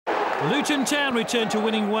Luton Town returned to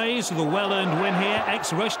winning ways with a well-earned win here.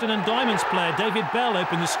 Ex-Rushden and Diamonds player David Bell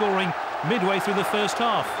opened the scoring midway through the first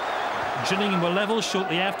half. Gillingham were level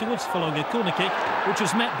shortly afterwards following a corner kick, which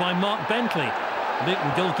was met by Mark Bentley.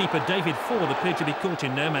 Luton goalkeeper David Ford appeared to be caught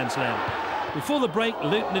in no man's land. Before the break,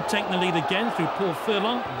 Luton had taken the lead again through Paul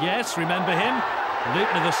Furlong. Yes, remember him?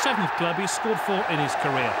 Luton are the 7th club he's scored for in his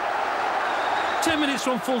career. 10 minutes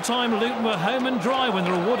from full-time, Luton were home and dry when they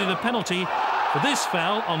were awarded a penalty for this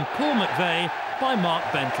foul on Paul McVeigh by Mark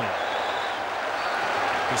Bentley.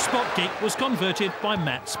 The spot kick was converted by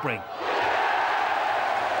Matt Spring.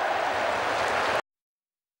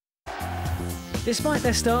 Despite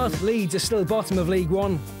their start, Leeds are still bottom of League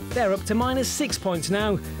One. They're up to -6 points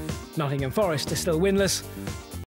now. Nottingham Forest are still winless.